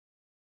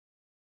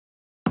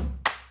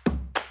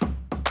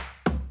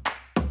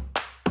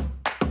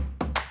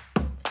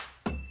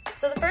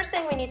So the first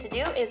thing we need to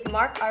do is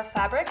mark our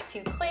fabric to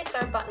place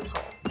our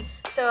buttonhole.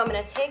 So I'm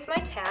going to take my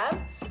tab,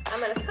 I'm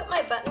going to put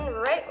my button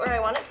right where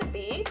I want it to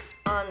be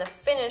on the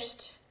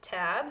finished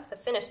tab, the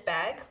finished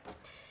bag,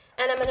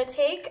 and I'm going to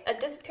take a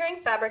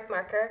disappearing fabric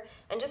marker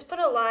and just put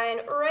a line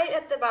right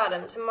at the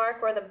bottom to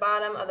mark where the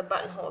bottom of the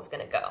buttonhole is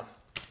going to go.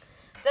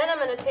 Then I'm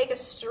going to take a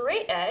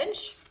straight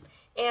edge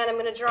and I'm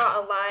going to draw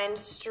a line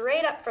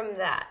straight up from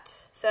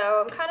that.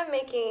 So I'm kind of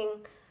making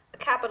a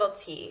capital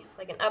T,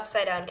 like an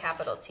upside down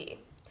capital T.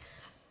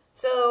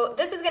 So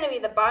this is going to be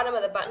the bottom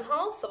of the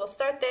buttonhole, so we'll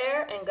start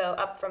there and go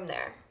up from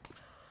there.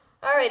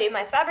 Alrighty,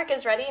 my fabric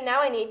is ready. Now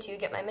I need to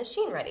get my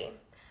machine ready.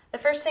 The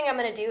first thing I'm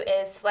going to do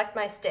is select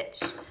my stitch.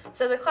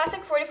 So the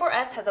classic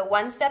 44S has a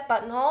one-step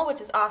buttonhole,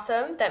 which is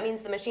awesome. That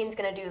means the machine's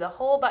going to do the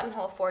whole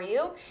buttonhole for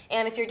you.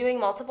 And if you're doing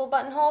multiple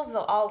buttonholes,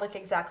 they'll all look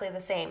exactly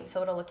the same,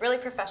 so it'll look really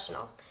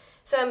professional.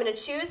 So I'm going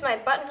to choose my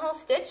buttonhole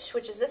stitch,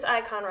 which is this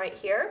icon right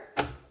here.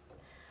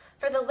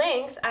 For the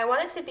length, I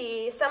want it to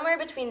be somewhere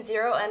between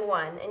 0 and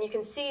 1, and you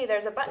can see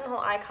there's a buttonhole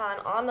icon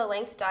on the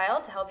length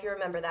dial to help you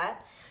remember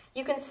that.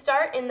 You can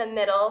start in the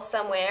middle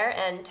somewhere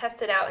and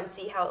test it out and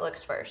see how it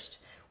looks first.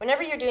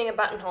 Whenever you're doing a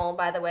buttonhole,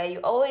 by the way,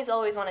 you always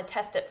want to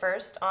test it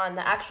first on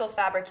the actual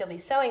fabric you'll be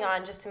sewing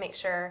on just to make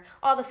sure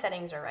all the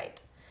settings are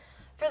right.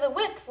 For the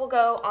width, we'll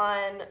go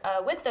on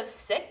a width of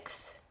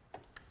 6,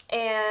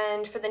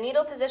 and for the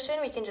needle position,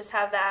 we can just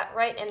have that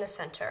right in the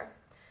center.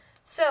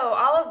 So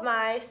all of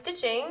my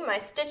stitching, my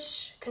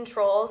stitch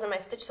controls, and my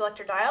stitch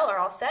selector dial are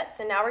all set,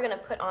 so now we're going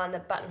to put on the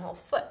buttonhole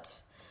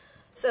foot.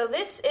 So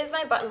this is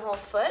my buttonhole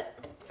foot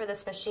for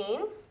this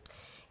machine.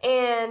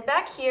 And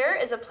back here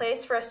is a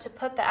place for us to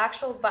put the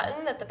actual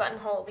button that the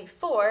buttonhole will be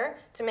for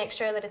to make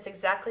sure that it's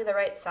exactly the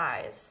right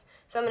size.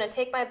 So I'm going to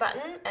take my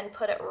button and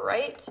put it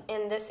right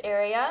in this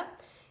area.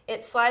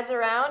 It slides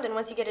around, and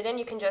once you get it in,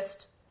 you can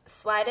just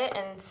slide it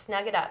and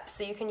snug it up.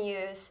 So you can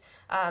use,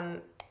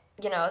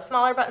 a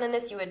smaller button than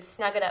this, you would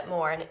snug it up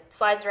more, and it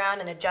slides around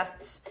and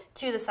adjusts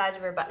to the size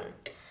of your button.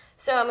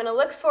 So I'm going to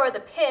look for the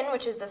pin,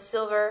 which is the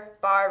silver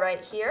bar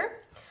right here.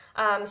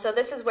 So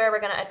this is where we're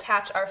going to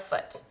attach our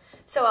foot.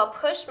 So I'll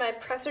push my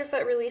presser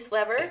foot release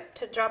lever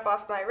to drop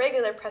off my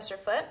regular presser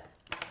foot,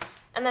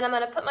 and then I'm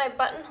going to put my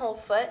buttonhole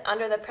foot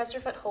under the presser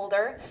foot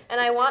holder,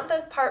 and I want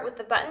the part with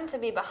the button to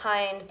be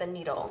behind the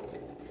needle.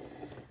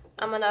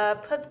 I'm going to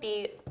put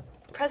the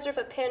presser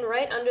foot pin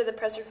right under the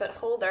presser foot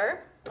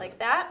holder, like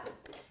that,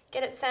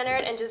 get it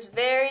centered, and just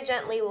very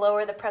gently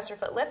lower the presser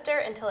foot lifter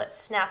until it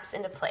snaps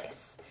into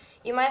place.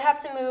 You might have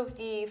to move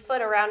the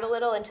foot around a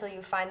little until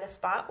you find the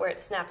spot where it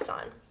snaps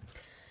on.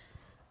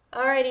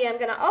 Alrighty, I'm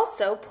going to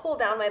also pull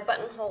down my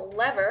buttonhole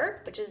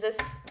lever, which is this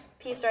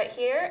piece right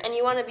here, and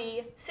you want to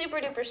be super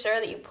duper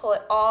sure that you pull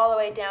it all the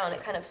way down.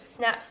 It kind of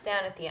snaps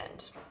down at the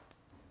end.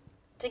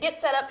 To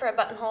get set up for a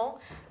buttonhole,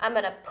 I'm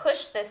going to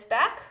push this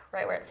back,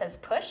 right where it says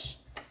push,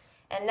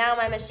 and now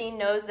my machine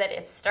knows that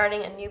it's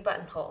starting a new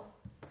buttonhole.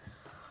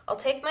 I'll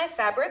take my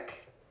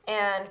fabric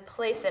and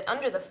place it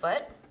under the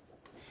foot.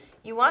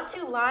 You want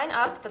to line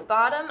up the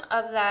bottom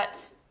of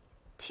that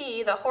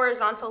T, the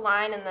horizontal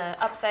line in the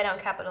upside down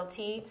capital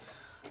T,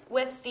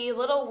 with the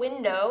little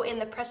window in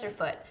the presser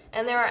foot.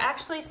 And there are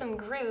actually some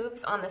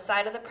grooves on the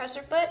side of the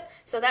presser foot,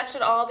 so that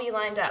should all be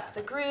lined up.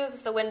 The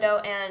grooves, the window,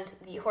 and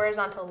the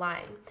horizontal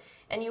line.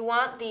 And you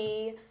want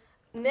the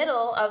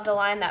middle of the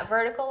line, that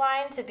vertical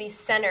line, to be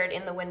centered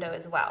in the window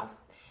as well.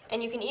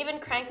 And you can even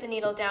crank the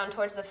needle down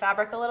towards the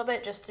fabric a little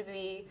bit just to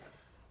be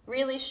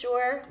really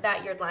sure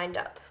that you're lined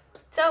up.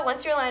 So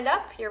once you're lined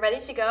up, you're ready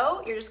to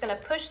go. You're just going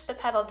to push the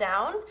pedal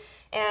down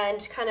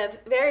and kind of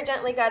very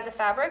gently guide the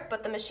fabric,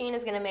 but the machine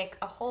is going to make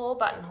a whole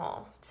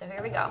buttonhole. So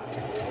here we go.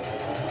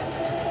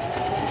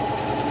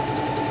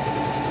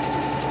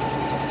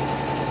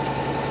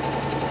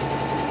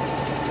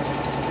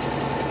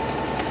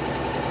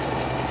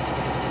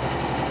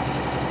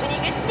 When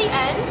you get to the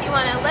end, you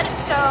want to let it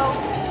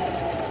sew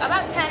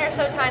about 10 or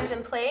so times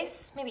in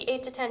place, maybe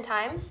 8 to 10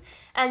 times,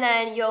 and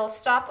then you'll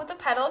stop with the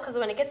pedal because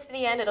when it gets to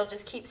the end, it'll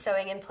just keep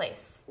sewing in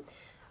place.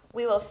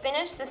 We will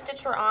finish the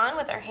stitch we're on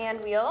with our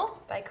hand wheel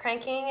by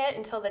cranking it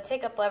until the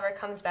take-up lever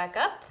comes back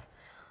up.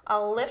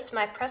 I'll lift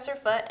my presser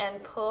foot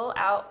and pull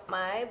out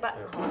my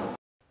buttonhole.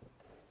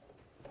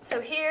 So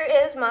here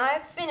is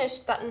my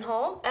finished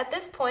buttonhole. At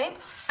this point,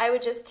 I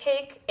would just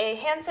take a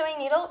hand sewing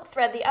needle,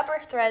 thread the upper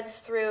threads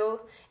through,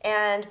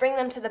 and bring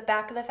them to the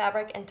back of the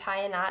fabric and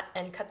tie a knot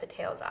and cut the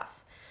tails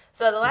off.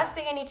 So the last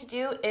thing I need to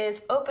do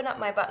is open up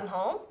my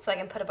buttonhole so I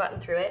can put a button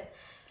through it.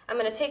 I'm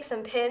going to take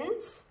some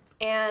pins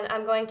and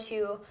I'm going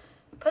to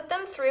put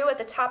them through at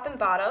the top and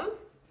bottom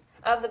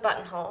of the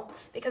buttonhole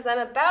because I'm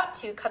about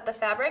to cut the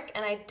fabric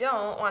and I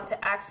don't want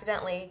to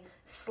accidentally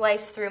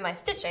slice through my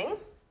stitching.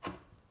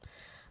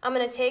 I'm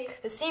going to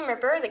take the seam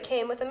ripper that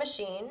came with the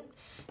machine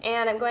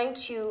and I'm going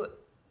to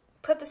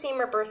put the seam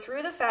ripper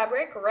through the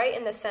fabric right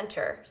in the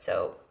center,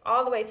 so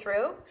all the way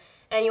through,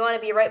 and you want to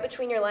be right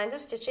between your lines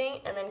of stitching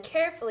and then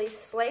carefully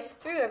slice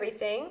through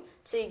everything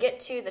till you get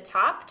to the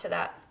top, to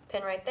that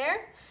pin right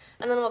there,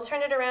 and then we'll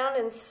turn it around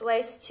and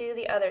slice to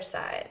the other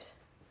side,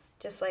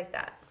 just like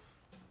that.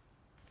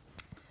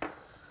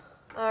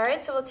 All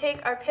right, so we'll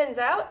take our pins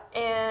out,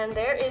 and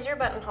there is your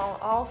buttonhole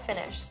all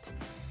finished.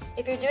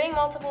 If you're doing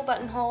multiple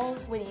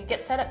buttonholes, when you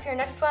get set up for your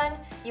next one,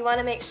 you want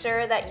to make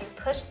sure that you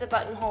push the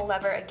buttonhole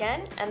lever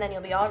again, and then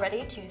you'll be all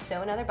ready to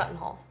sew another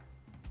buttonhole.